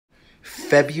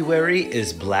February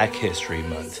is Black History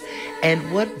Month,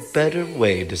 and what better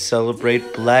way to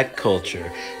celebrate Black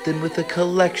culture than with a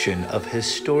collection of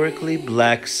historically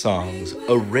Black songs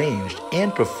arranged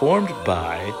and performed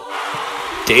by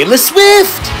Taylor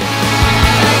Swift!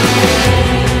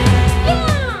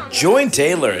 Join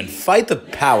Taylor and fight the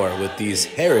power with these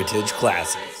heritage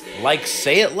classics, like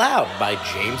Say It Loud by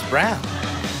James Brown.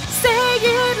 Say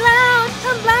it loud,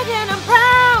 I'm Black and I'm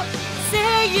proud.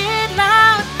 Say it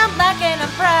loud, I'm Black and I'm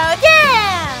proud,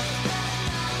 yeah!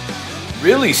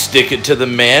 Really stick it to the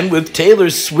man with Taylor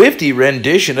Swiftie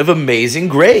rendition of Amazing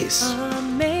Grace.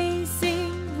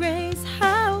 Amazing grace,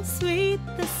 how sweet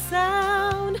the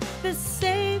sound that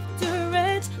saved a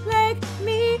wretch like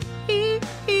me,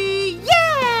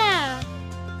 yeah!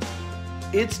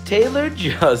 It's Taylor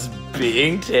just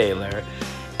being Taylor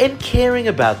and caring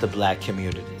about the Black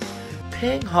community,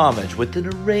 paying homage with an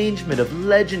arrangement of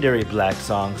legendary Black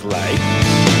songs like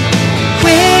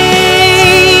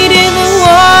Wade in the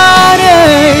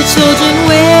water, children,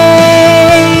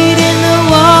 wade in the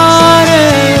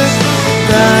water.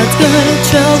 God's gonna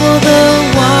trouble the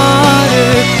water.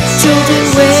 Children,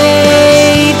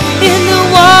 wade in the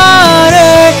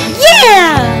water.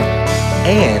 Yeah!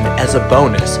 And as a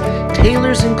bonus,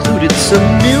 Taylor's included some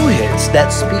new hits that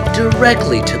speak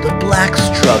directly to the Black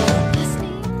struggle.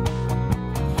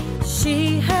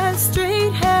 She has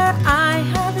straight hair, I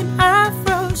have an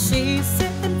afro. She's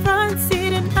sitting front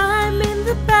seat and I'm in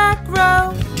the back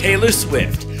row. Taylor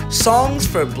Swift, Songs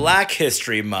for Black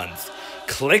History Month.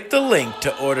 Click the link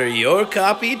to order your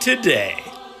copy today.